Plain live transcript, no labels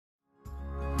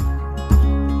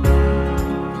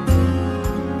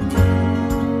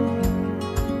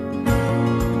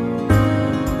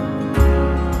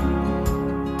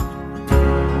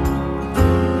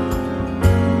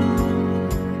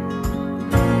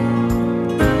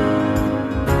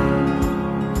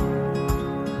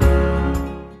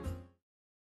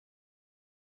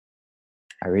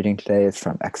Our reading today is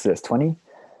from Exodus 20.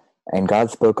 And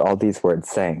God spoke all these words,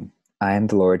 saying, I am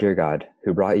the Lord your God,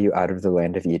 who brought you out of the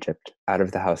land of Egypt, out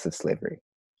of the house of slavery.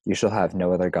 You shall have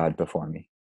no other God before me.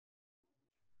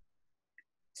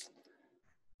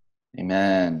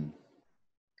 Amen.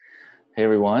 Hey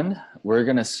everyone, we're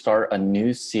going to start a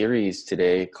new series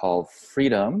today called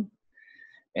Freedom.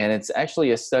 And it's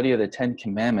actually a study of the 10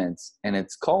 Commandments. And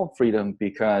it's called Freedom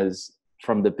because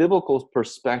from the biblical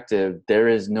perspective, there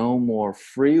is no more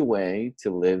free way to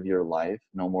live your life,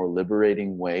 no more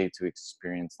liberating way to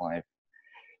experience life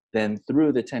than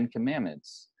through the 10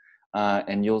 Commandments.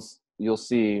 And you'll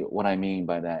see what I mean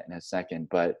by that in a second.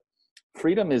 But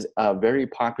freedom is a very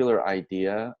popular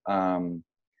idea.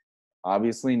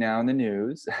 Obviously now in the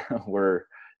news, we're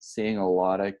seeing a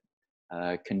lot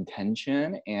of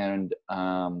contention and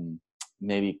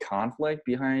maybe conflict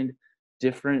behind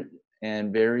different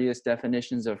and various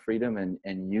definitions of freedom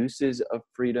and uses of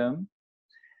freedom.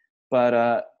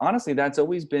 But honestly, that's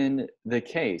always been the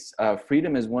case.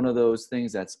 Freedom is one of those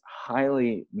things that's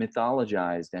highly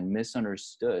mythologized and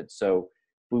misunderstood. So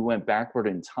if we went backward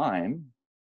in time,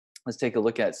 let's take a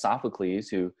look at Sophocles,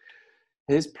 who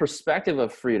his perspective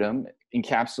of freedom,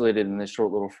 encapsulated in this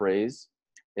short little phrase,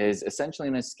 is essentially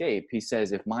an escape. He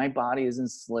says, if my body is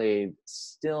enslaved,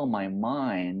 still my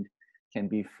mind can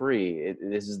be free.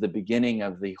 This is the beginning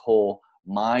of the whole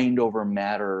mind over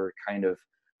matter kind of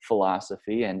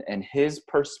philosophy. And his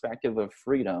perspective of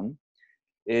freedom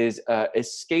is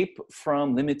escape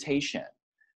from limitation,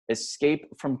 escape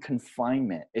from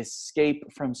confinement, escape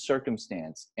from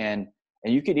circumstance. And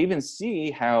you could even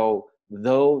see how,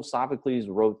 though Sophocles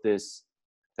wrote this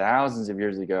thousands of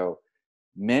years ago,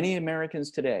 many Americans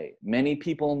today, many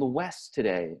people in the West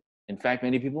today, in fact,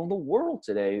 many people in the world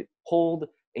today hold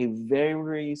a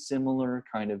very similar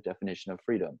kind of definition of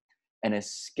freedom, an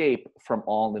escape from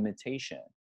all limitation.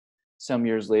 Some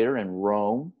years later in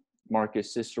Rome,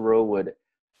 Marcus Cicero would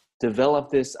develop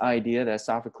this idea that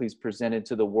Sophocles presented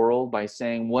to the world by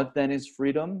saying, what then is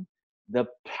freedom? The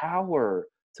power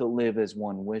to live as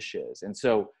one wishes. And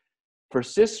so for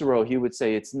Cicero, he would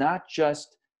say it's not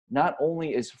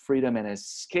only is freedom an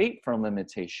escape from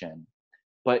limitation,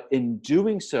 but in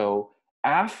doing so,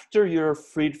 after you're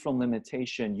freed from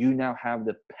limitation, you now have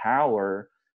the power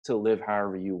to live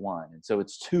however you want. And so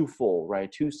it's twofold,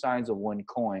 right? Two sides of one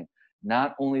coin.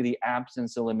 Not only the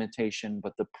absence of limitation,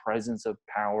 but the presence of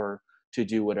power to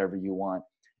do whatever you want.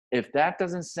 If that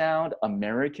doesn't sound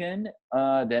American,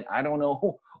 then I don't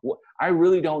know. I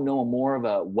really don't know more of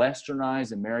a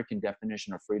westernized American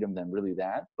definition of freedom than really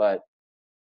that. But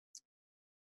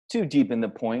too deep in the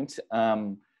point,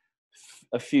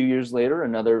 a few years later,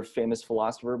 another famous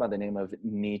philosopher by the name of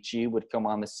Nietzsche would come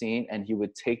on the scene, and he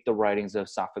would take the writings of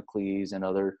Sophocles and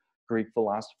other Greek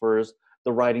philosophers,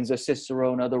 the writings of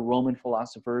Cicero and other Roman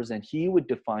philosophers, and he would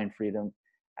define freedom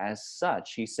as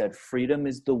such. He said, freedom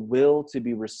is the will to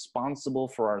be responsible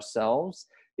for ourselves.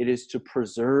 It is to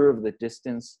preserve the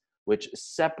distance which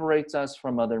separates us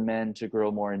from other men, to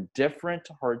grow more indifferent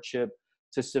to hardship,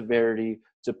 to severity,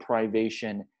 to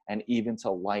privation, and even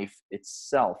to life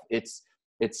itself.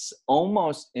 It's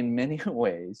almost, in many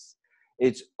ways,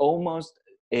 it's almost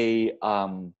a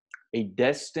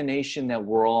destination that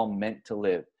we're all meant to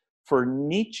live. For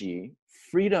Nietzsche,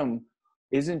 freedom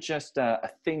isn't just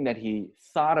a thing that he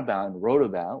thought about and wrote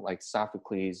about, like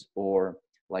Sophocles or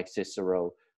like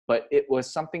Cicero, but it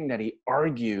was something that he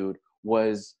argued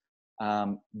was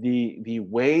the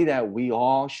way that we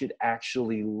all should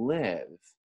actually live.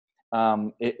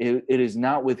 It is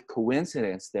not with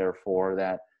coincidence, therefore,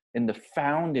 that in the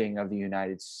founding of the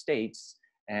United States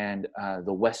and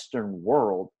the Western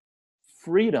world,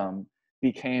 freedom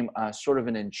became sort of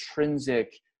an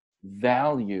intrinsic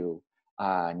value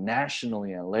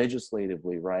nationally and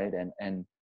legislatively, right? And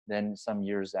then some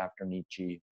years after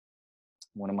Nietzsche,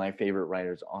 one of my favorite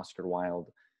writers, Oscar Wilde,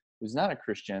 who's not a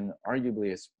Christian,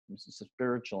 arguably a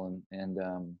spiritual and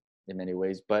in many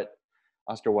ways, but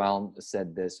Oscar Wilde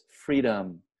said this: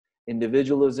 freedom,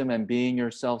 individualism, and being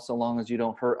yourself so long as you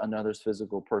don't hurt another's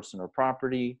physical person or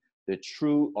property. The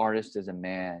true artist is a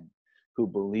man who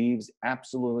believes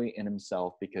absolutely in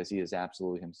himself because he is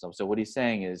absolutely himself. So what he's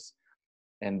saying is,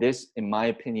 and this, in my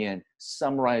opinion,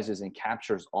 summarizes and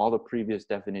captures all the previous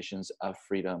definitions of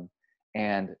freedom,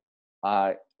 and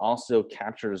also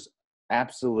captures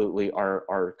absolutely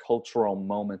our cultural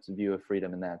moment's view of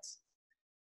freedom, and that's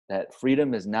that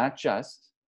freedom is not just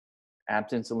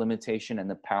absence of limitation and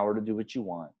the power to do what you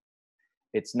want.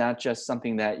 It's not just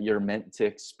something that you're meant to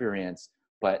experience,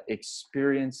 but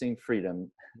experiencing freedom,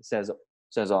 says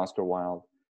Oscar Wilde,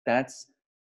 that's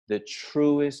the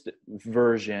truest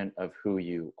version of who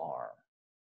you are.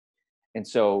 And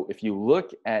so if you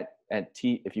look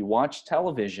if you watch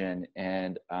television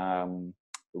and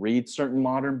read certain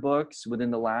modern books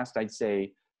within the last, I'd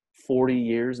say, 40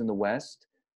 years in the West,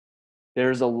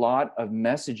 there's a lot of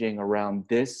messaging around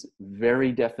this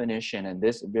very definition and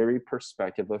this very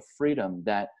perspective of freedom,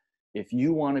 that if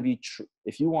you want to be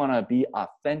if you want to be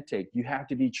authentic, you have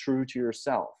to be true to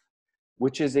yourself,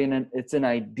 which is it's an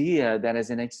idea that is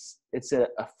it's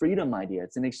a freedom idea.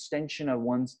 It's an extension of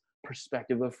one's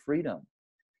perspective of freedom.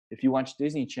 If you watch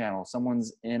Disney Channel,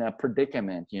 someone's in a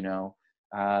predicament,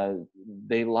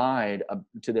 they lied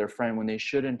to their friend when they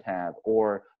shouldn't have,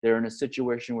 or they're in a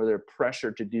situation where they're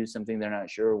pressured to do something they're not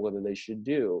sure whether they should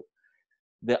do.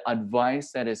 The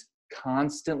advice that is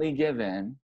constantly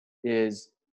given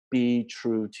is be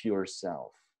true to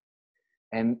yourself.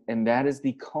 And that is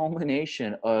the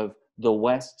culmination of the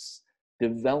West's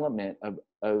development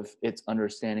of its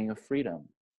understanding of freedom.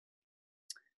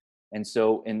 And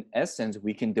so in essence,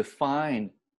 we can define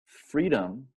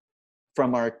freedom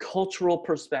from our cultural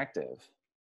perspective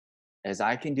as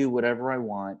I can do whatever I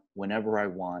want, whenever I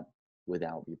want,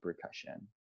 without repercussion.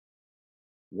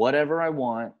 Whatever I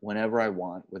want, whenever I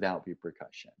want, without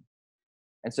repercussion.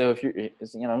 And so if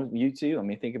you too, I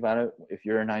mean, think about it. If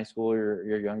you're in high school or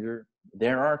you're younger,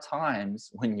 there are times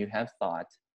when you have thought,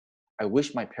 I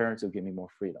wish my parents would give me more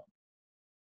freedom.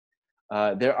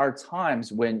 There are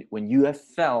times when you have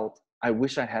felt, I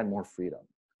wish I had more freedom.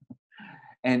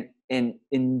 And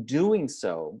in doing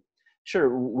so, sure,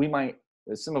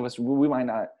 some of us, we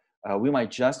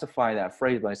might justify that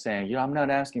phrase by saying, I'm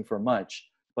not asking for much,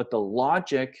 but the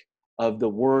logic of the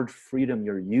word freedom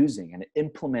you're using and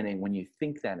implementing when you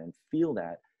think that and feel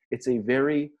that, it's a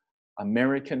very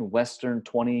American, Western,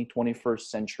 21st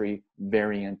century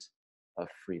variant of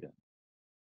freedom.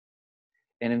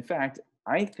 And in fact,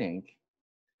 I think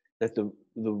that the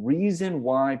reason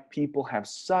why people have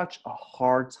such a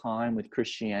hard time with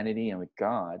Christianity and with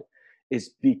God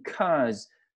is because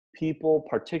people,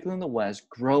 particularly in the West,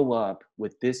 grow up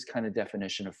with this kind of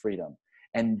definition of freedom.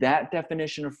 And that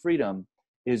definition of freedom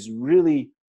is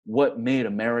really what made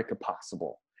America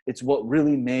possible. It's what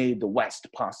really made the West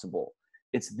possible.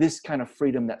 It's this kind of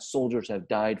freedom that soldiers have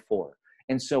died for.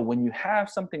 And so when you have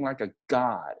something like a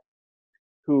God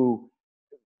who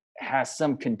has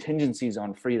some contingencies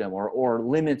on freedom or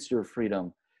limits your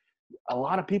freedom, a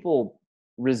lot of people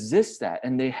resist that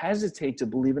and they hesitate to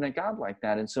believe in a God like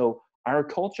that. And so our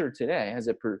culture today, as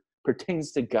it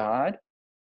pertains to God,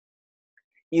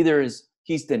 either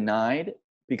he's denied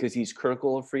because he's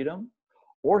critical of freedom,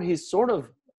 or he's sort of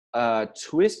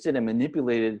twisted and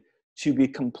manipulated to be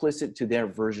complicit to their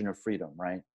version of freedom,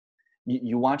 right?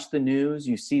 You watch the news,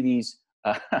 you see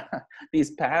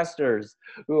these pastors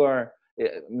who are,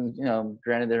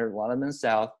 granted there are a lot of them in the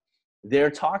South,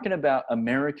 they're talking about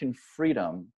American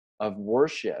freedom of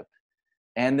worship.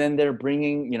 And then they're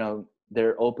bringing,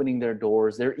 they're opening their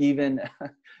doors. They're even,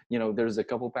 there's a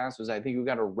couple pastors, I think, who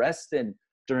got arrested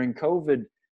during COVID,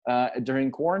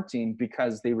 during quarantine,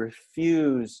 because they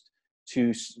refused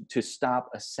to stop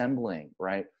assembling,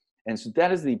 right? And so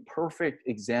that is the perfect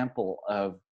example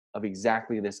of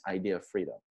exactly this idea of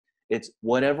freedom. It's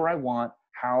whatever I want,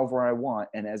 however I want.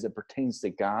 And as it pertains to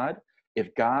God,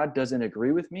 if God doesn't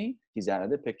agree with me, he's out of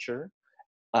the picture.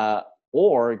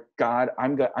 Or God,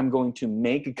 I'm going to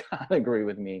make God agree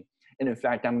with me. And in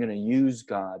fact, I'm going to use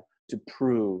God to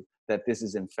prove that this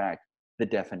is in fact the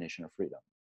definition of freedom.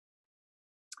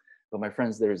 But my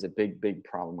friends, there is a big, big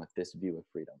problem with this view of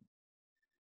freedom.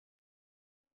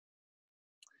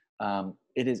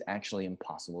 It is actually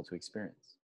impossible to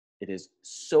experience. It is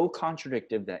so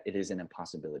contradictory that it is an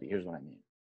impossibility. Here's what I mean.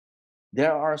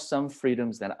 There are some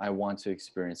freedoms that I want to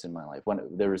experience in my life.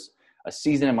 There was a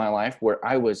season in my life where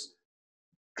I was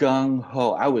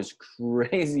gung-ho. I was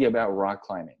crazy about rock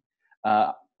climbing.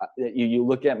 You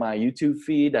look at my YouTube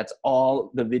feed, that's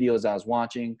all the videos I was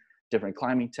watching, different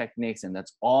climbing techniques, and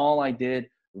that's all I did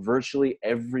virtually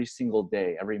every single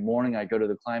day. Every morning I go to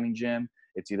the climbing gym.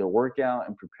 It's either workout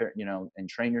and prepare, and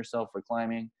train yourself for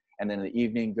climbing, and then in the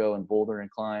evening go and boulder and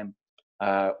climb,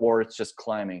 or it's just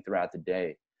climbing throughout the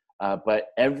day. But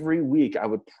every week I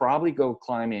would probably go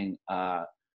climbing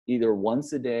either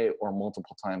once a day or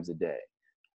multiple times a day.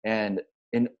 And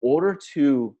in order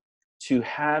to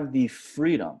have the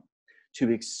freedom,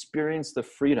 to experience the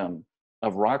freedom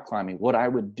of rock climbing, what I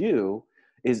would do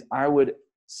is I would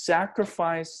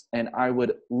sacrifice and I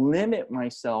would limit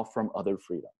myself from other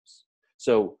freedoms.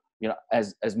 So,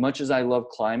 as much as I love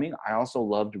climbing, I also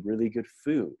loved really good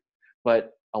food.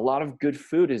 But a lot of good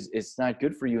food is not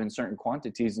good for you in certain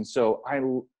quantities. And so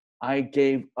I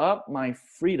gave up my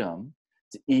freedom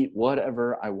to eat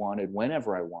whatever I wanted,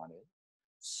 whenever I wanted,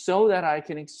 so that I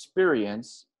can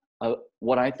experience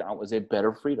what I thought was a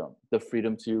better freedom, the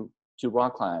freedom to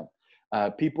rock climb.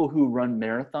 People who run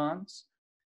marathons,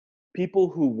 people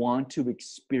who want to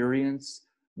experience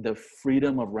the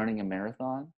freedom of running a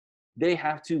marathon, they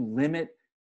have to limit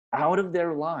out of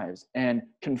their lives and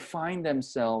confine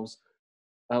themselves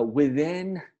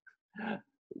within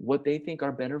what they think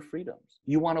are better freedoms.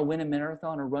 You want to win a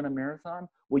marathon or run a marathon?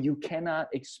 Well, you cannot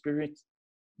experience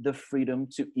the freedom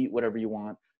to eat whatever you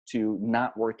want, to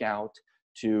not work out,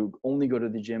 to only go to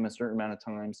the gym a certain amount of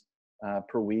times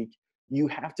per week. You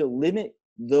have to limit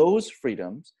those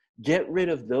freedoms, get rid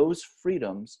of those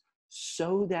freedoms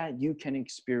so that you can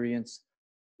experience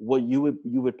what you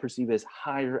would perceive as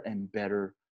higher and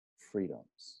better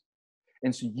freedoms.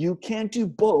 And so you can't do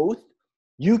both.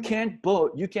 You can't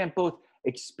both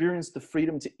experience the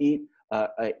freedom to eat,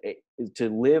 to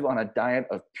live on a diet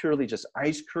of purely just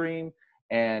ice cream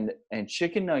and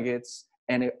chicken nuggets,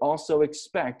 and also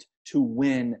expect to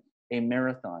win a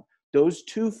marathon. Those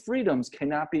two freedoms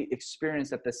cannot be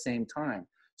experienced at the same time.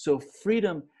 So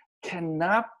freedom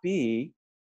cannot be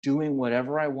doing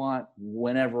whatever I want,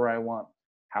 whenever I want,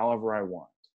 however I want.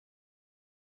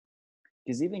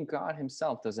 Because even God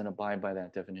himself doesn't abide by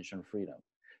that definition of freedom.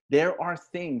 There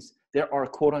are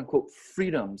quote unquote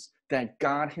freedoms that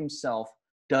God himself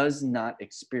does not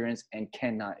experience and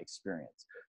cannot experience.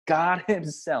 God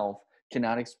himself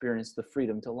cannot experience the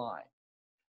freedom to lie.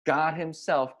 God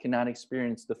himself cannot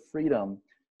experience the freedom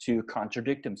to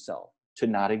contradict himself, to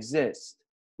not exist.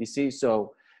 You see,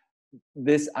 so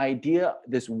this idea,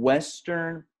 this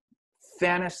Western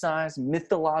fantasized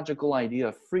mythological idea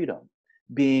of freedom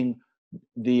being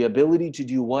the ability to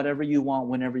do whatever you want,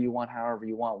 whenever you want, however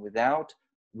you want, without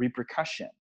repercussion.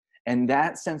 And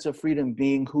that sense of freedom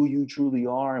being who you truly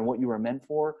are and what you are meant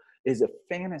for is a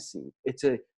fantasy. It's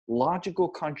a logical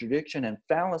contradiction and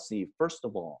fallacy, first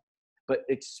of all. But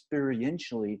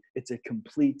experientially, it's a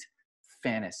complete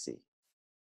fantasy.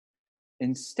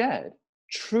 Instead,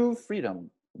 true freedom,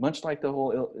 much like the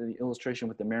whole illustration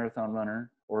with the marathon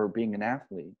runner or being an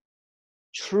athlete,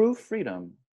 true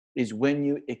freedom is when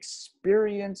you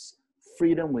experience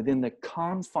freedom within the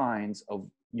confines of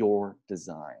your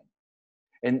design.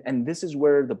 And this is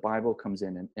where the Bible comes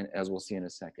in, and as we'll see in a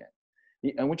second.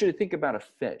 I want you to think about a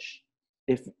fish.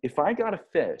 If I got a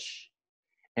fish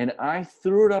and I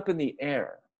threw it up in the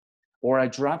air, or I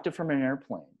dropped it from an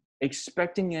airplane,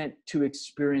 expecting it to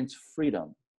experience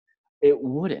freedom, it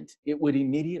wouldn't. It would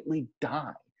immediately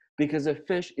die, because a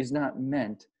fish is not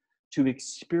meant to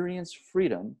experience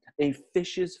freedom. A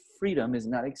fish's freedom is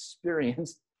not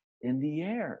experienced in the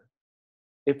air.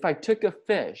 If I took a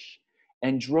fish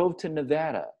and drove to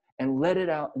Nevada and let it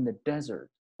out in the desert,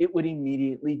 it would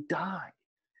immediately die.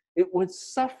 It would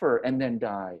suffer and then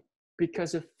die,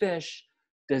 because a fish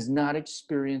does not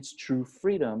experience true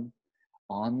freedom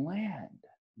on land.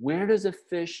 Where does a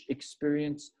fish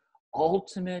experience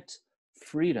ultimate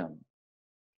freedom?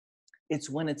 It's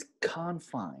when it's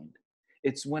confined.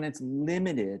 It's when it's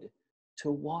limited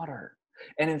to water.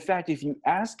 And in fact, if you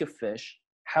ask a fish,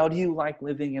 how do you like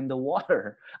living in the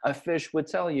water? A fish would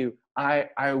tell you,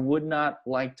 I would not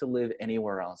like to live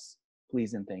anywhere else.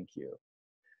 Please and thank you.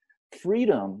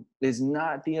 Freedom is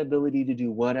not the ability to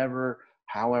do whatever,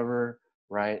 however,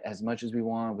 right, as much as we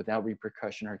want without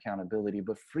repercussion or accountability,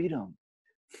 but freedom,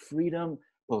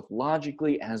 both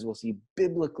logically and, as we'll see,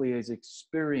 biblically, is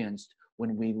experienced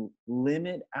when we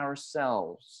limit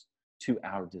ourselves to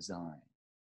our design.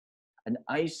 An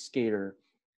ice skater,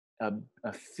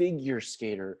 a figure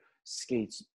skater,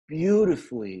 skates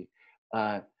beautifully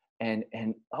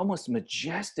and almost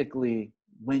majestically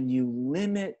when you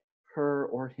limit her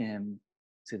or him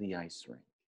to the ice rink.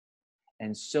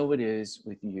 And so it is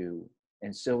with you,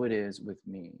 and so it is with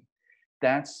me.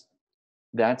 That's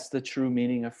the true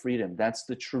meaning of freedom. That's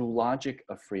the true logic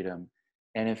of freedom.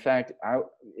 And in fact,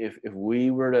 if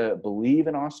we were to believe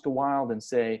in Oscar Wilde and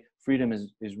say freedom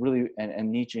is really,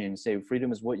 and Nietzsche, and say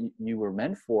freedom is what you were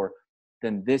meant for,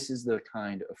 then this is the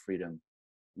kind of freedom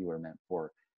you were meant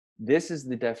for. This is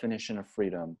the definition of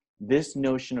freedom. This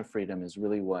notion of freedom is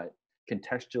really what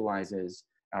contextualizes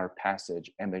our passage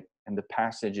and the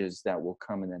passages that will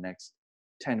come in the next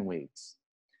 10 weeks.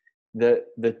 The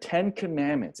 10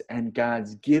 commandments and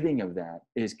God's giving of that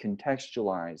is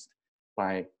contextualized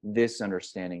by this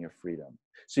understanding of freedom.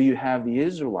 So you have the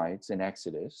Israelites in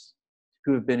Exodus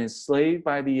who have been enslaved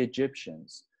by the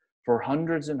Egyptians for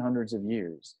hundreds and hundreds of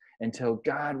years until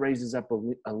God raises up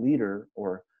a leader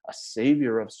or a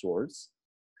savior of sorts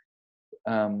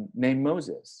named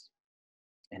Moses.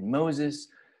 And Moses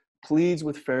pleads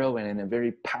with Pharaoh, and in a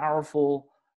very powerful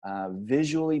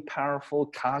visually powerful,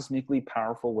 cosmically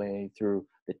powerful way through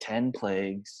the 10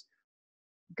 plagues.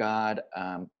 God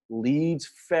leads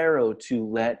Pharaoh to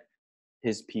let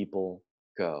his people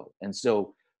go. And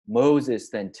so Moses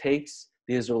then takes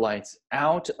the Israelites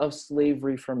out of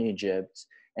slavery from Egypt,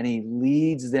 and he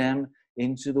leads them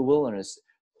into the wilderness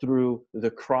through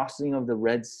the crossing of the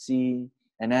Red Sea.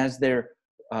 And as they're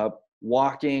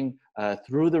walking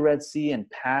through the Red Sea and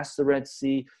past the Red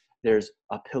Sea, there's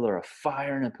a pillar of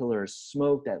fire and a pillar of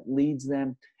smoke that leads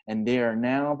them, and they are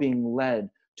now being led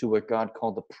to what God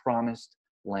called the promised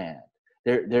land.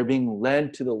 They're being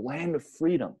led to the land of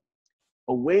freedom,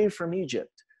 away from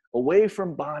Egypt, away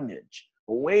from bondage,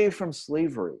 away from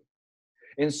slavery.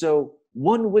 And so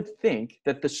one would think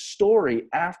that the story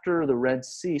after the Red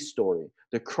Sea story,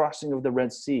 the crossing of the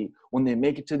Red Sea, when they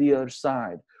make it to the other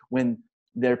side, when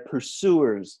their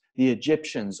pursuers, the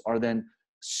Egyptians, are then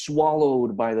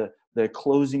swallowed by the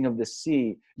closing of the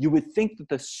sea, you would think that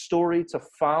the story to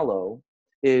follow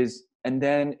is, and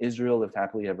then Israel lived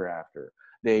happily ever after.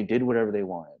 They did whatever they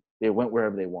wanted. They went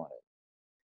wherever they wanted.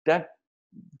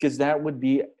 Because that would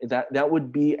be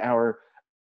our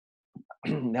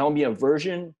that would be a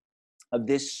version of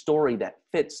this story that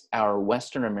fits our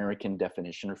Western American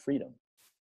definition of freedom.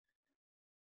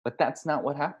 But that's not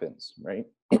what happens, right?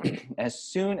 As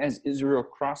soon as Israel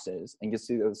crosses and gets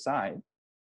to the other side,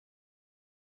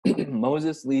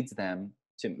 Moses leads them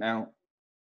to Mount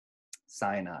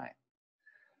Sinai.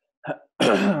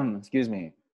 Excuse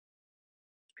me.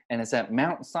 And it's at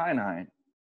Mount Sinai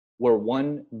where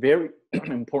one very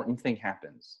important thing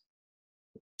happens.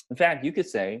 In fact, you could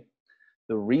say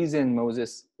the reason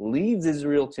Moses leads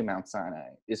Israel to Mount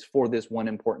Sinai is for this one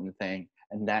important thing,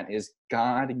 and that is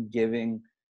God giving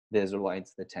the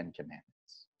Israelites the 10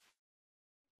 Commandments.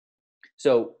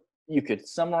 So you could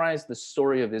summarize the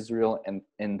story of Israel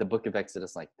in the book of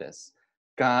Exodus like this.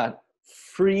 God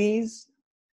frees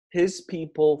his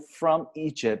people from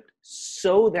Egypt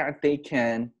so that they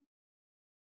can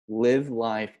live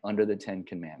life under the 10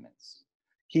 Commandments.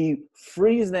 He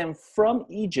frees them from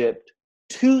Egypt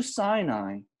to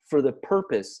Sinai for the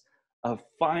purpose of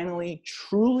finally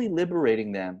truly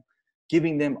liberating them,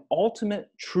 giving them ultimate,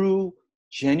 true,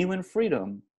 genuine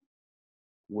freedom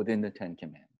within the 10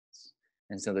 Commandments.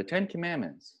 And so the 10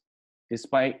 Commandments,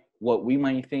 despite what we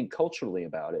might think culturally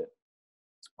about it,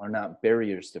 are not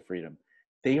barriers to freedom.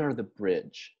 They are the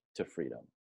bridge to freedom.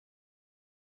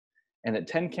 And the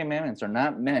 10 Commandments are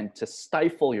not meant to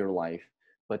stifle your life,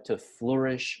 but to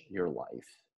flourish your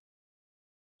life.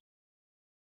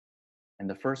 And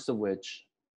the first of which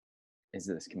is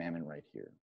this commandment right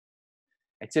here.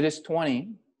 Exodus 20,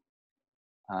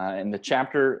 and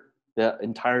the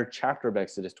entire chapter of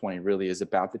Exodus 20 really is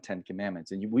about the 10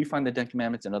 Commandments. And we find the 10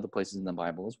 Commandments in other places in the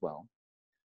Bible as well.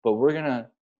 But we're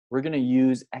gonna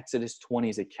use Exodus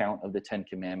 20's account of the 10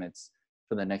 Commandments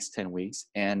for the next 10 weeks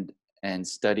and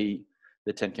study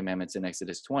the 10 Commandments in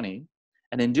Exodus 20.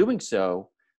 And in doing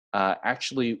so,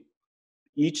 actually,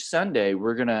 each Sunday,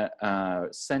 we're going to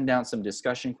send out some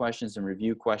discussion questions and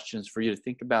review questions for you to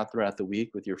think about throughout the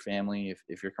week with your family,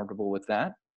 if you're comfortable with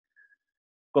that.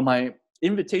 But my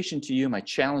invitation to you, my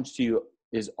challenge to you,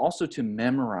 is also to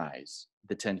memorize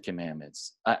the 10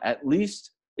 Commandments, at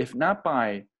least, if not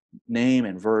by name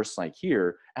and verse like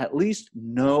here, at least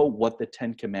know what the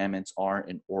 10 Commandments are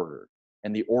in order.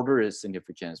 And the order is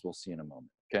significant, as we'll see in a moment,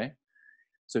 okay?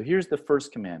 So here's the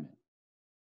first commandment.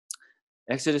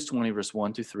 Exodus 20, verse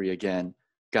 1 to 3, again,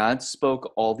 God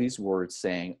spoke all these words,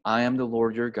 saying, I am the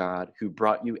Lord your God, who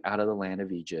brought you out of the land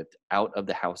of Egypt, out of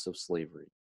the house of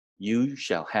slavery. You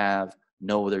shall have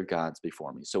no other gods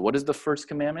before me. So what is the first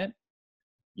commandment?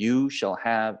 You shall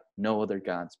have no other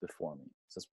gods before me.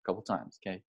 So a couple times,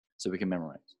 okay? So we can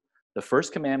memorize. The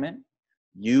first commandment,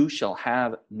 you shall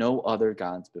have no other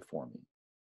gods before me.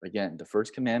 Again, the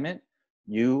first commandment,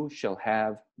 you shall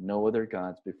have no other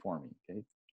gods before me, okay?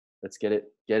 Let's get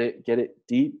it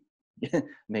deep.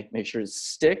 make sure it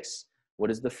sticks. What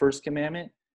is the first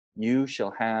commandment? You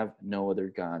shall have no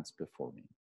other gods before me.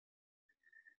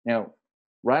 Now,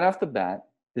 right off the bat,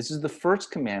 this is the first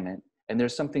commandment, and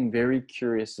there's something very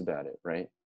curious about it, right?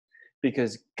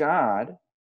 Because God,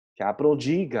 capital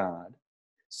G God,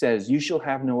 says, you shall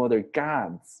have no other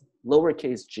gods,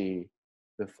 lowercase g,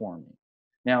 before me.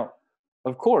 Now,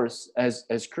 of course,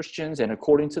 as Christians and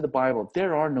according to the Bible,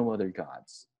 there are no other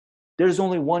gods. There's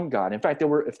only one God. In fact,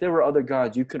 if there were other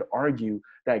gods, you could argue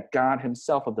that God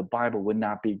himself of the Bible would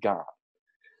not be God.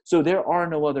 So there are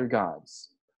no other gods.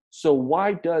 So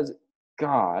why does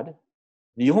God,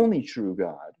 the only true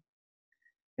God,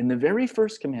 in the very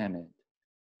first commandment,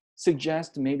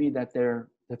 suggest maybe that there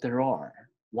are?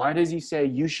 Why does he say,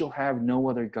 you shall have no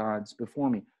other gods before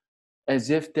me? As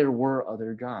if there were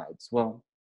other gods. Well,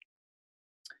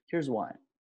 here's why.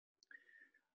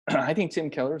 I think Tim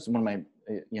Keller is one of my,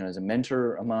 is a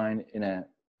mentor of mine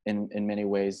in many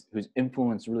ways, whose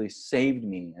influence really saved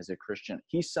me as a Christian.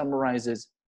 He summarizes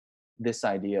this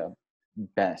idea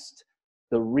best.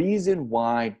 The reason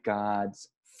why God's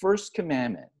first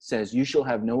commandment says, you shall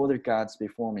have no other gods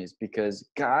before me, is because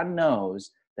God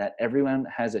knows that everyone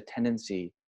has a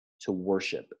tendency to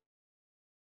worship.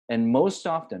 And most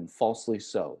often, falsely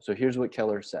so. So here's what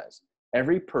Keller says.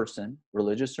 Every person,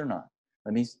 religious or not,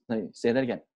 let me say that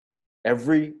again.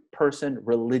 Every person,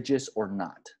 religious or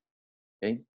not,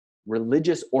 okay?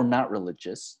 Religious or not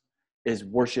religious, is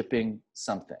worshiping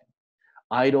something.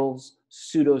 Idols,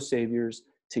 pseudo-saviors,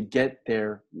 to get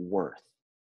their worth.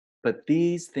 But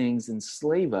these things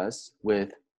enslave us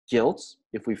with guilt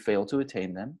if we fail to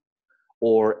attain them,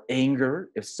 or anger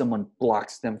if someone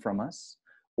blocks them from us,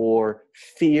 or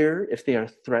fear if they are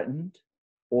threatened,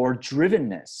 or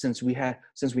drivenness since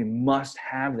we must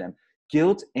have them.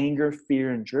 Guilt, anger,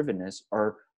 fear, and drivenness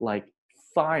are like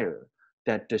fire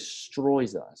that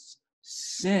destroys us.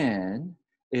 Sin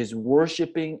is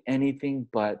worshiping anything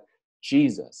but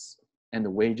Jesus, and the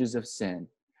wages of sin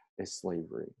is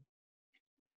slavery.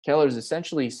 Keller is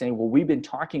essentially saying what we've been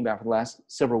talking about for the last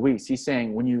several weeks. He's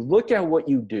saying when you look at what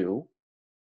you do,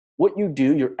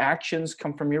 your actions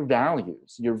come from your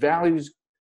values. Your values,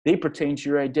 they pertain to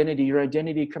your identity. Your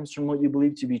identity comes from what you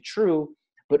believe to be true,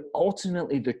 but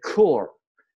ultimately the core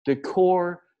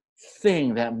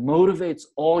thing that motivates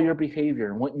all your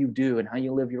behavior and what you do and how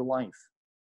you live your life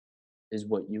is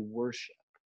what you worship.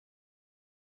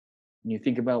 And you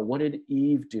think about, what did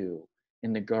Eve do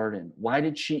in the garden? Why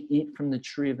did she eat from the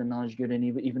tree of the knowledge of good and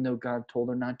evil, even though God told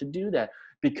her not to do that?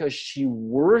 Because she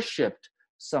worshiped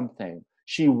something.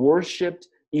 She worshiped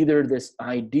either this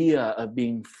idea of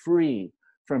being free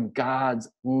from God's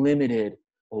limited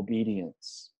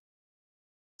obedience,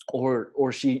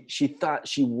 or she thought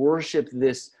she worshiped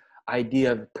this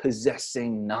idea of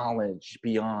possessing knowledge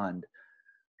beyond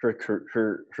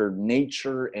her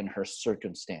nature and her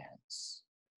circumstance.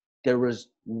 There was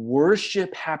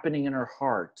worship happening in her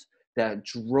heart that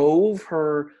drove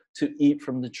her to eat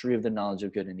from the tree of the knowledge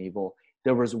of good and evil.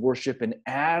 There was worship in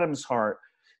Adam's heart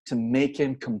to make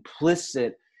him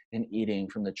complicit in eating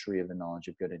from the tree of the knowledge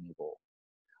of good and evil.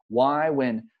 Why,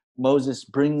 when Moses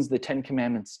brings the 10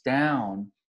 Commandments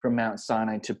down from Mount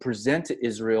Sinai to present to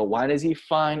Israel, why does he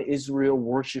find Israel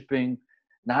worshiping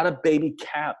not a baby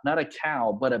calf, not a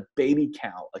cow, but a baby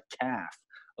cow, a calf,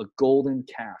 a golden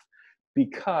calf?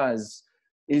 Because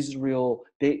Israel,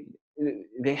 they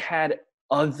had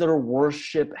other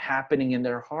worship happening in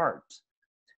their heart.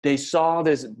 They saw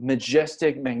this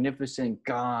majestic, magnificent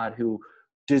God who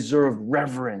deserved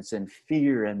reverence and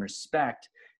fear and respect.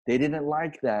 They didn't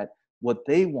like that. What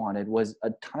they wanted was a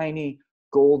tiny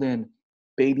golden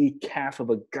baby calf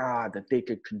of a God that they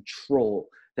could control,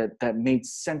 that made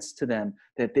sense to them,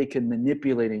 that they could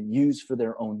manipulate and use for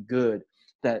their own good,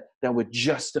 that would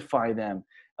justify them,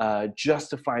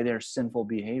 justify their sinful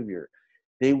behavior.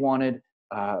 They wanted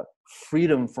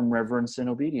freedom from reverence and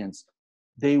obedience.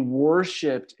 They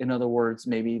worshipped, in other words,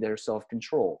 maybe their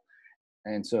self-control.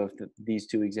 And so if these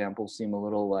two examples seem a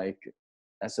little like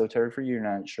esoteric for you, you're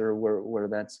not sure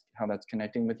how that's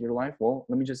connecting with your life, well,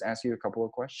 let me just ask you a couple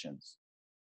of questions.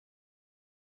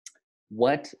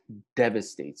 What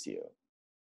devastates you?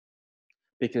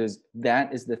 Because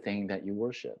that is the thing that you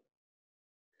worship.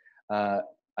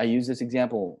 I use this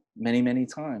example many, many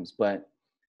times, but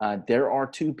there are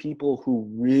two people who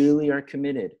really are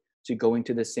committed to going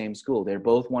to the same school. They're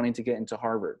both wanting to get into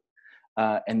Harvard.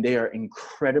 And they are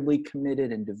incredibly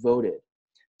committed and devoted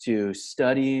to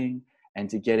studying and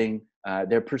to getting,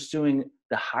 they're pursuing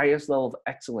the highest level of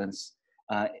excellence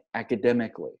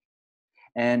academically.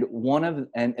 And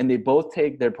they both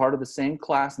they're part of the same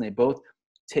class, and they both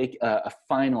take a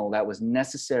final that was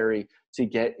necessary to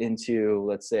get into,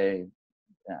 let's say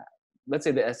the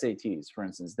SATs, for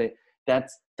instance.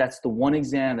 That's the one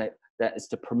exam that is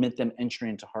to permit them entry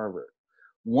into Harvard.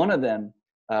 One of them,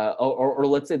 or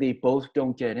let's say they both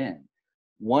don't get in.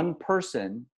 One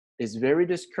person is very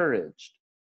discouraged,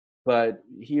 but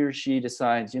he or she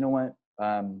decides, you know what,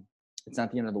 it's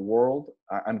not the end of the world.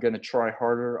 I'm going to try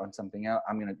harder on something else.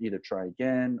 I'm going to either try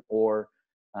again, or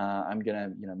I'm going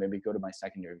to, maybe go to my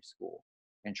secondary school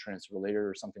and transfer later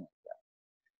or something like that.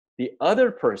 The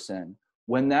other person,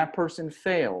 when that person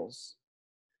fails,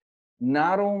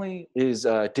 not only is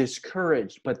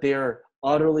discouraged, but they are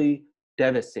utterly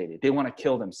devastated. They want to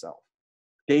kill themselves.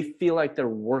 They feel like they're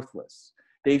worthless.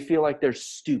 They feel like they're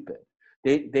stupid.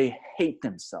 They hate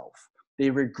themselves. They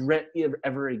regret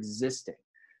ever existing.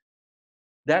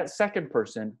 That second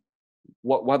person,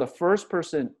 while the first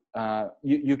person,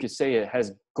 you could say it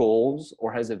has goals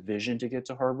or has a vision to get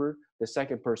to Harvard, the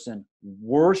second person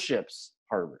worships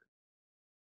Harvard.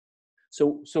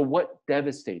 So what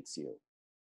devastates you?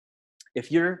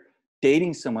 If you're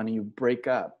dating someone and you break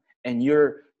up and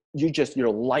your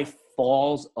life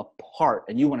falls apart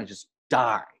and you want to just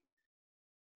die,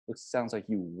 it sounds like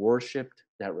you worshipped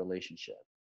that relationship.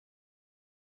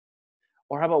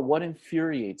 Or how about what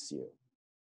infuriates you?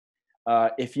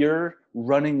 If you're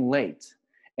running late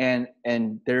and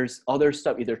there's other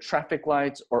stuff, either traffic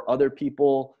lights or other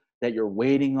people that you're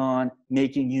waiting on,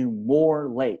 making you more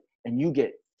late, and you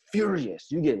get furious,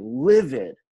 you get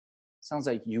livid, sounds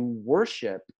like you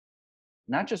worship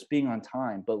not just being on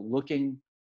time, but looking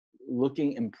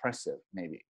impressive,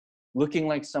 maybe. Looking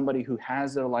like somebody who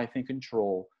has their life in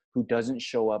control, who doesn't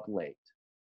show up late.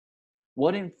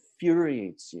 What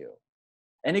infuriates you?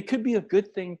 And it could be a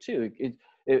good thing too.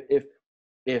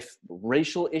 If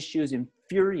racial issues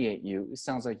infuriate you, it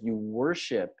sounds like you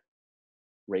worship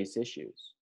race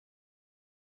issues.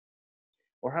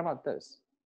 Or how about this?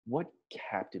 What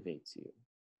captivates you?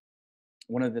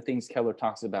 One of the things Keller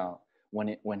talks about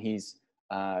when he's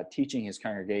teaching his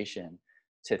congregation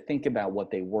to think about what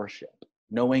they worship,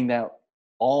 knowing that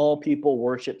all people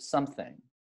worship something.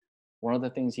 One of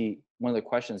the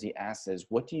questions he asks is,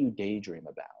 what do you daydream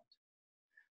about?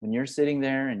 When you're sitting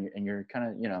there and you're kind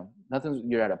of,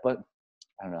 you're at a bus.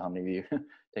 I don't know how many of you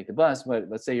take the bus, but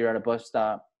let's say you're at a bus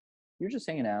stop. You're just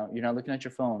hanging out. You're not looking at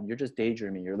your phone. You're just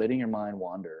daydreaming. You're letting your mind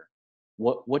wander.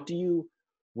 What do you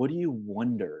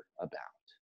wonder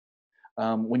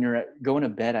about? When you're going to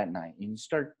bed at night, you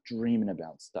start dreaming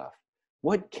about stuff.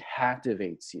 What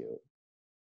captivates you?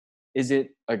 Is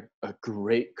it a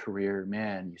great career?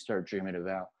 Man, you start dreaming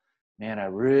about, man, I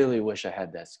really wish I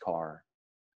had this car.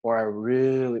 Or I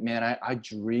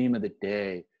dream of the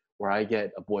day where I get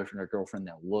a boyfriend or girlfriend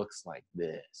that looks like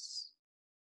this.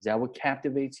 Is that what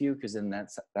captivates you? Because then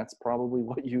that's probably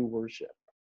what you worship.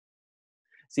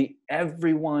 See,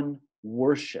 everyone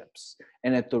worships.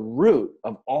 And at the root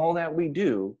of all that we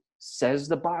do, says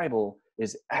the Bible,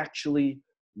 is actually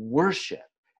worship.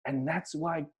 And that's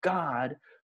why God,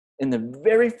 in the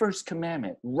very first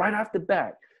commandment, right off the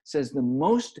bat, says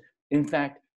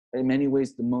in many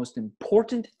ways, the most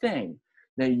important thing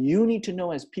that you need to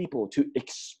know as people to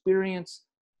experience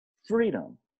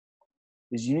freedom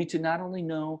is you need to not only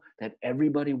know that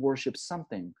everybody worships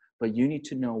something, but you need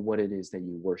to know what it is that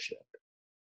you worship.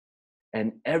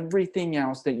 And everything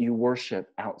else that you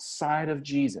worship outside of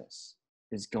Jesus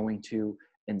is going to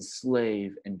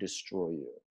enslave and destroy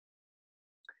you.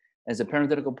 As a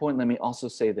parenthetical point, let me also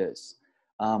say this.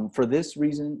 For this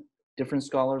reason, different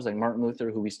scholars like Martin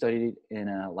Luther, who we studied in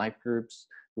life groups,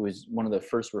 who was one of the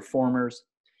first reformers,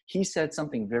 he said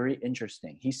something very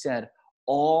interesting. He said,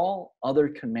 all other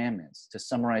commandments, to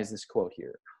summarize this quote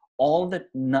here, all the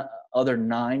other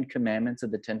 9 commandments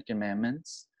of the 10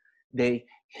 commandments, they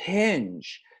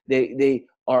hinge, they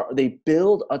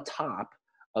build atop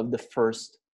of the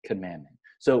first commandment.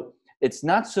 So it's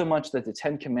not so much that the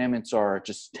 10 commandments are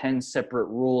just 10 separate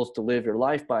rules to live your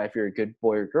life by if you're a good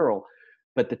boy or girl.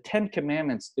 But the 10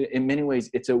 commandments, in many ways,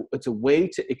 it's a way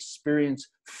to experience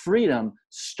freedom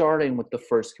starting with the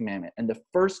first commandment. And the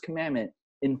first commandment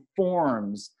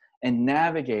informs and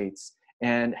navigates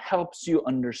and helps you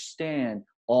understand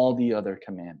all the other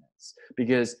commandments.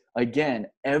 Because, again,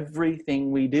 everything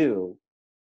we do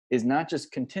is not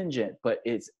just contingent, but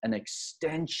it's an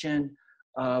extension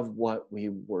of what we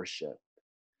worship.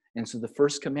 And so the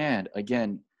first command,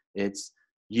 again, it's,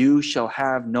 you shall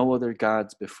have no other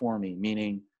gods before me,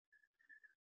 meaning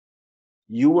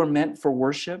you were meant for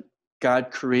worship.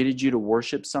 God created you to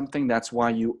worship something. That's why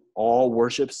you all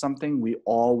worship something. We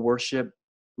all worship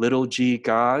little g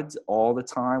gods all the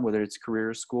time, whether it's career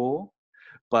or school.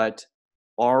 But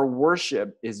our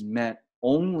worship is meant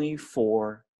only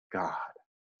for God.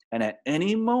 And at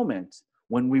any moment,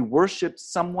 when we worship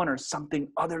someone or something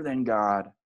other than God,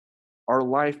 our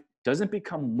life doesn't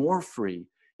become more free.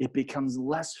 It becomes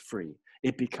less free.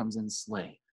 It becomes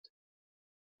enslaved.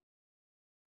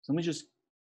 So let me just,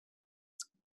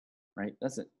 right?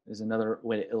 There's another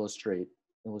way to illustrate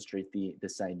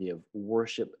this idea of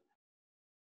worship.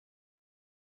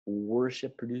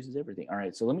 Worship produces everything. All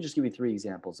right, so let me just give you 3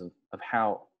 examples of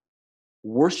how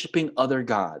worshiping other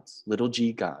gods, little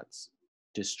g gods,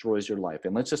 destroys your life.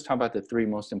 And let's just talk about the 3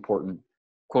 most important,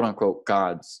 quote unquote,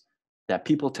 gods that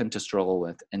people tend to struggle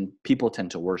with and people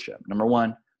tend to worship. Number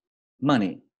 1,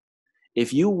 money.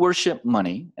 If you worship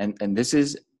money, and this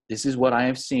is what I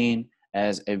have seen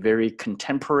as a very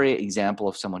contemporary example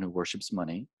of someone who worships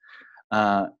money,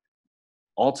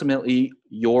 ultimately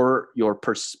your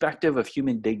perspective of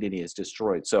human dignity is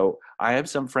destroyed. So I have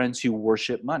some friends who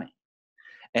worship money,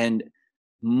 and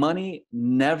money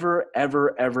never,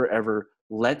 ever, ever, ever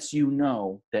lets you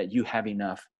know that you have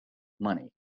enough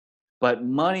money. But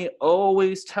money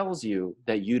always tells you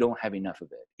that you don't have enough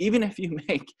of it. Even if you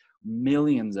make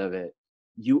millions of it,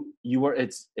 you are,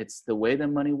 it's the way that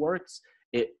money works.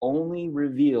 It only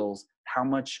reveals how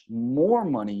much more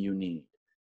money you need.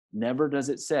 Never does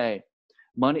it say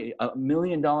money, $1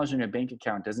 million in your bank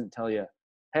account doesn't tell you,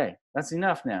 hey, that's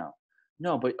enough now.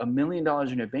 No, but $1 million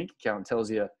in your bank account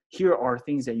tells you, here are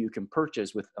things that you can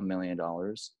purchase with $1 million.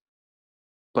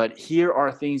 But here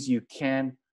are things you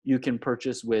can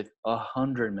purchase with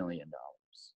 $100 million.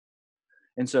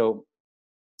 And so,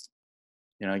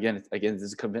 again,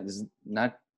 this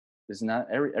is not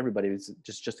everybody. It's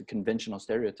just a conventional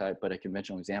stereotype, but a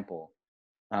conventional example.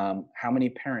 How many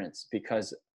parents,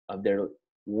 because of their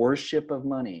worship of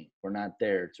money, were not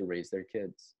there to raise their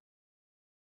kids?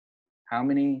 How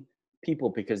many people,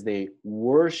 because they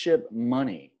worship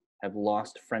money, have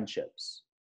lost friendships?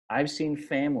 I've seen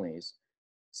families,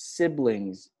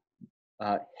 siblings,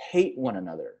 hate one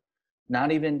another,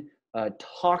 not even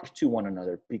talk to one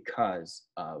another because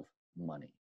of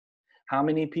money. How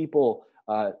many people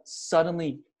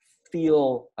suddenly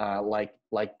feel like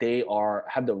they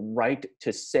have the right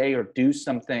to say or do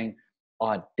something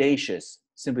audacious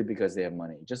simply because they have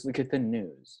money? Just look at the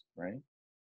news, right?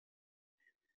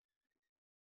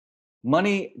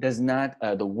 Money does not,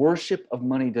 the worship of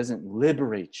money doesn't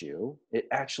liberate you. It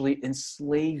actually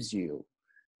enslaves you.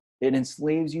 It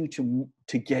enslaves you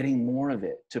to getting more of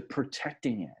it, to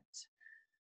protecting it,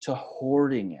 to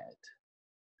hoarding it.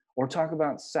 Or talk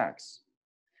about sex.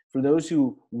 For those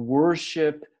who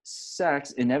worship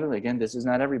sex, inevitably, again, this is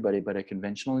not everybody, but a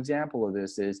conventional example of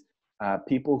this is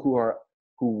people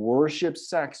who worship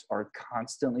sex are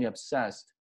constantly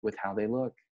obsessed with how they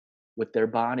look, with their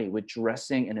body, with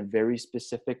dressing in a very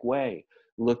specific way,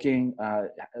 looking,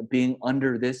 being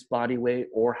under this body weight,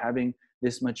 or having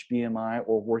this much BMI,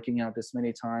 or working out this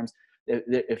many times.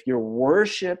 If your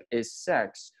worship is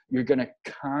sex, you're going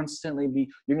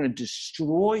to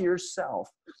destroy yourself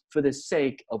for the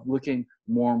sake of looking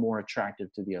more and more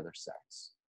attractive to the other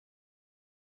sex.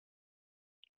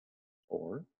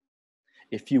 Or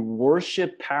if you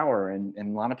worship power, and a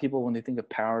lot of people, when they think of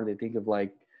power, they think of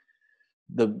like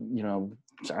I don't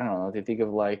know, they think of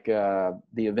like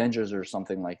the Avengers or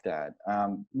something like that.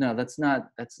 No, that's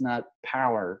not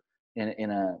power in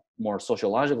a more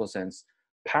sociological sense.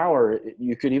 Power,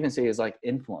 you could even say, is like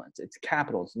influence. It's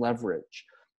capital, it's leverage.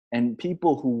 And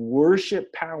people who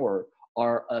worship power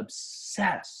are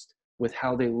obsessed with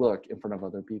how they look in front of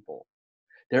other people.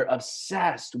 They're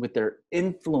obsessed with their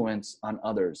influence on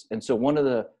others. And so one of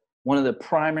the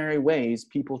primary ways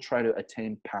people try to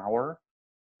attain power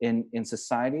in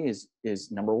society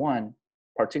is number one,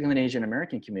 particularly in Asian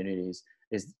American communities,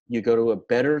 is you go to a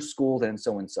better school than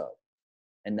so-and-so.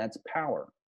 And that's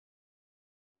power.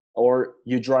 Or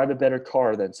you drive a better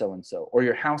car than so-and-so, or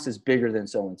your house is bigger than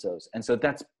so-and-so's. And so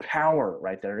that's power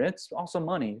right there. It's also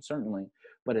money, certainly,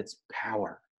 but it's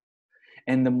power.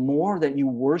 And the more that you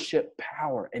worship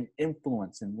power and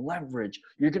influence and leverage,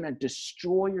 you're going to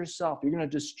destroy yourself. You're going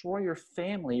to destroy your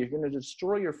family. You're going to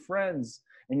destroy your friends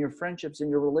and your friendships and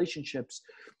your relationships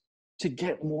to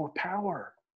get more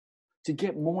power, to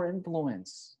get more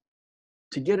influence,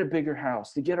 to get a bigger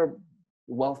house, to get a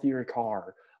wealthier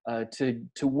car,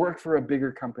 to work for a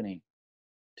bigger company,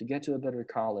 to get to a better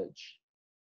college,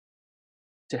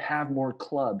 to have more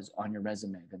clubs on your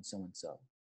resume than so-and-so.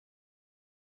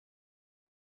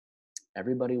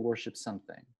 Everybody worships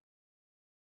something.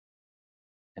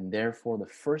 And therefore, the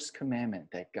first commandment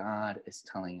that God is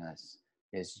telling us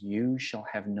is, you shall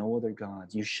have no other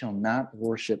gods. You shall not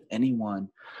worship anyone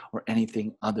or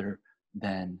anything other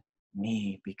than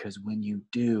me. Because when you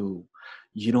do,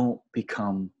 you don't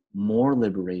become more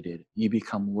liberated. You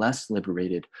become less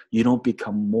liberated. You don't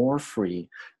become more free.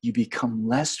 You become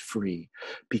less free,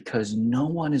 because no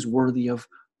one is worthy of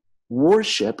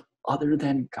worship other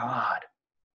than God.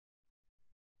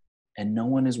 And no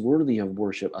one is worthy of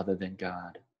worship other than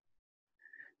God.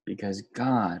 Because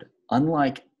God,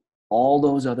 unlike all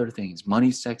those other things,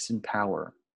 money, sex, and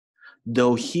power,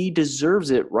 though he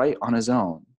deserves it right on his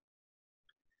own,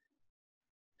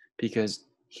 because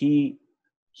he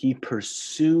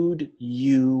pursued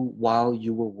you while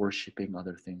you were worshiping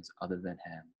other things other than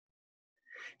him.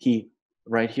 He,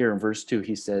 right here in verse 2,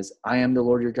 he says, I am the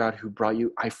Lord your God who brought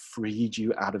you, I freed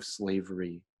you out of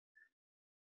slavery.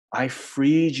 I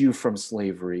freed you from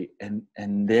slavery, and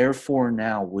therefore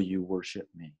now will you worship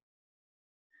me.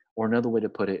 Or another way to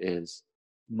put it is,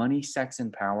 money, sex,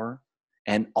 and power,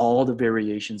 and all the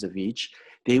variations of each,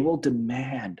 they will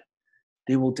demand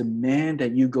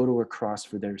that you go to a cross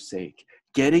for their sake.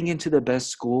 Getting into the best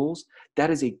schools, that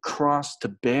is a cross to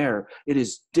bear. It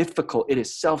is difficult. It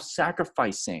is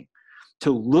self-sacrificing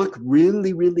to look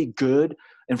really, really good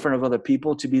in front of other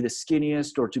people, to be the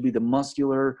skinniest or to be the most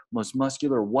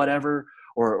muscular, whatever,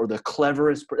 or the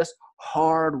cleverest. That's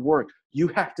hard work. You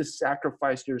have to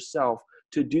sacrifice yourself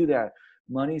to do that.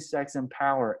 Money, sex, and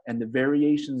power, and the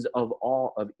variations of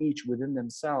each within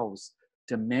themselves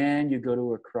demand you go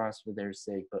to a cross for their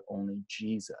sake, but only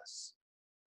Jesus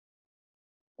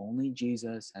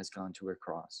has gone to a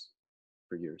cross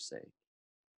for your sake.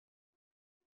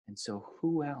 And so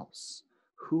who else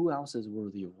is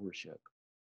worthy of worship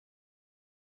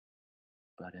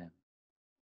but him?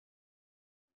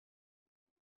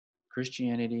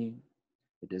 Christianity,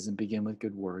 it doesn't begin with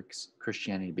good works.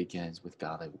 Christianity begins with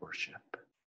godly worship.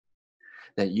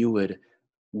 That you would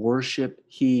worship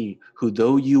he who,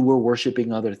 though you were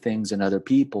worshiping other things and other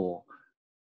people,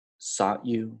 sought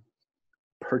you,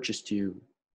 purchased you,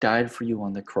 died for you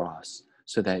on the cross,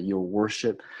 so that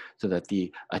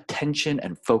the attention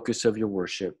and focus of your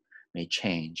worship may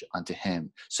change unto him,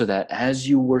 so that as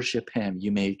you worship him, you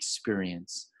may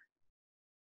experience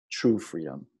true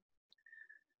freedom.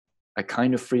 A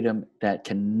kind of freedom that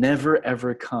can never,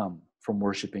 ever come from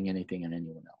worshiping anything and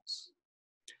anyone else.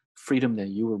 Freedom that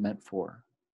you were meant for.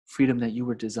 Freedom that you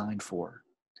were designed for.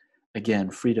 Again,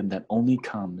 freedom that only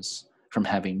comes from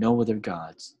having no other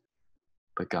gods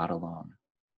but God alone.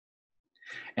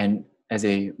 And as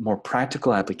a more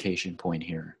practical application point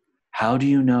here, how do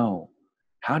you know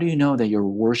that you're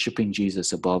worshiping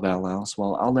Jesus above all else?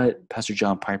 Well, I'll let Pastor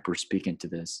John Piper speak into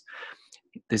this.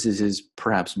 This is his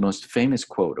perhaps most famous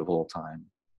quote of all time.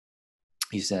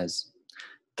 He says,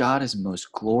 "God is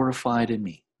most glorified in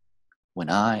me when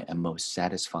I am most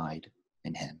satisfied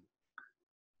in him."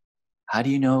 How do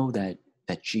you know that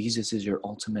Jesus is your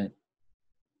ultimate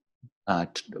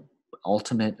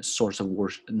source of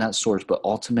worship, not source, but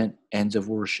ultimate ends of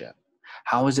worship?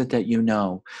 How is it that you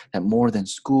know that more than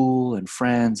school and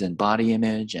friends and body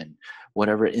image and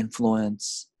whatever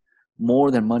influence,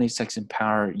 more than money, sex, and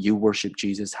power, you worship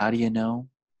Jesus? How do you know?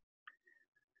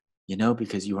 You know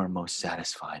because you are most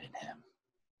satisfied in him.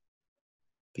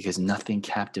 Because nothing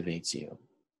captivates you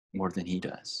more than he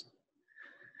does.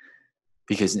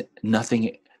 Because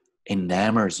nothing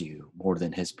enamors you more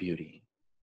than his beauty.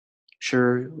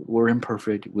 Sure, we're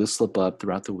imperfect. We'll slip up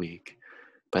throughout the week.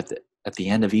 But at the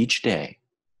end of each day,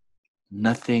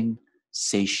 nothing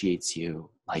satiates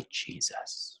you like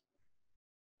Jesus.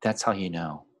 That's how you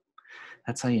know.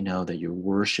 That's how you know that you're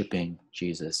worshiping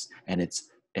Jesus. And it's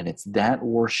that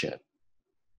worship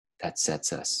that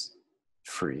sets us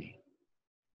free.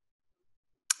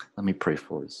 Let me pray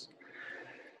for us.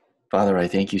 Father, I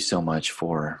thank you so much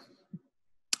for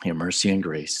your mercy and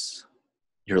grace,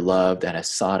 your love that has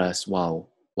sought us while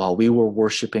we were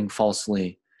worshiping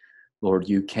falsely. Lord,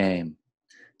 you came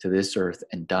to this earth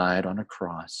and died on a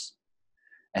cross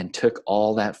and took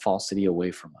all that falsity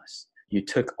away from us. You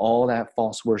took all that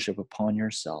false worship upon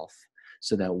yourself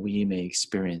so that we may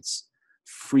experience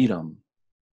freedom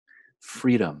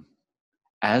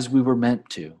as we were meant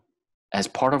to, as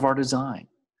part of our design,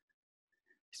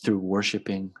 through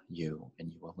worshiping you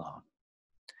and you alone.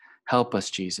 Help us,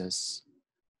 Jesus.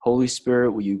 Holy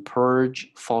Spirit, will you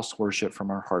purge false worship from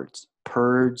our hearts?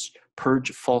 Purge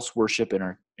false worship in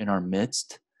our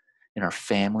midst, in our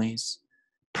families.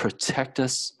 Protect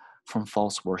us from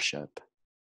false worship.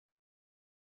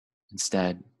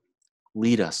 Instead,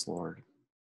 lead us, Lord.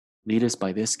 Lead us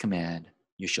by this command: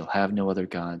 you shall have no other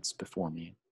gods before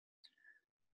me.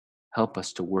 Help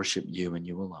us to worship you and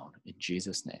you alone. In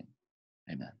Jesus' name,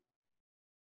 amen.